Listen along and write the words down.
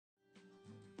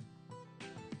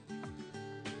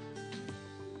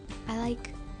I like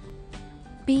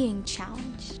being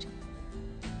challenged.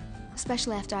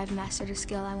 Especially after I've mastered a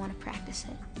skill, I want to practice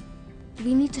it.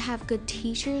 We need to have good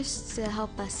teachers to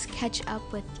help us catch up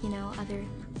with, other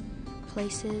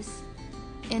places.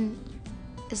 And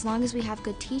as long as we have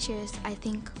good teachers, I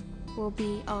think we'll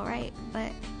be all right.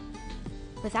 But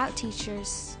without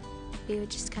teachers, we would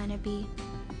just kind of be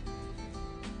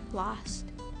lost.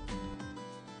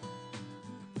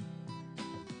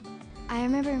 I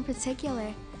remember in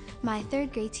particular, my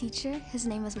third grade teacher, his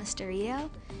name was Mr. Rio.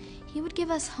 He would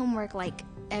give us homework like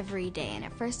every day, and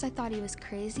at first I thought he was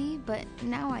crazy, but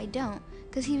now I don't,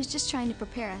 because he was just trying to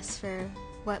prepare us for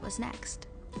what was next.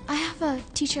 I have a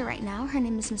teacher right now, her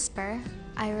name is Miss Burr.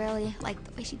 I really like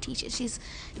the way she teaches. She's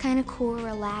kind of cool,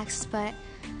 relaxed, but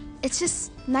it's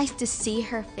just nice to see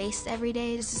her face every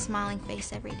day, just a smiling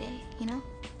face every day,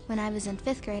 When I was in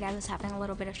 5th grade, I was having a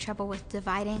little bit of trouble with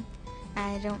dividing.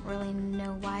 I don't really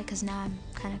know why, because now I'm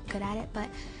kind of good at it, but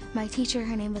my teacher,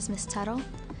 her name was Miss Tuttle.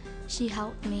 She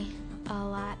helped me a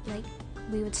lot. Like,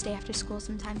 we would stay after school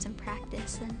sometimes and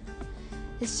practice, and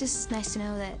it's just nice to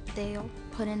know that they'll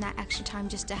put in that extra time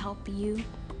just to help you.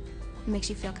 It makes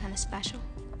you feel kind of special.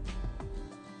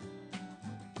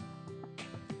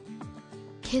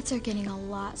 Kids are getting a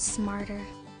lot smarter.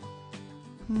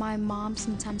 My mom,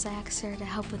 sometimes I ask her to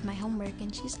help with my homework,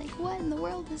 and she's like, what in the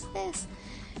world is this?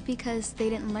 Because they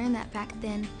didn't learn that back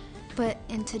then. But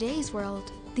in today's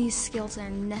world, these skills are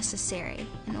necessary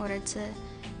in order to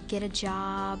get a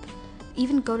job,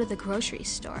 even go to the grocery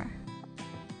store.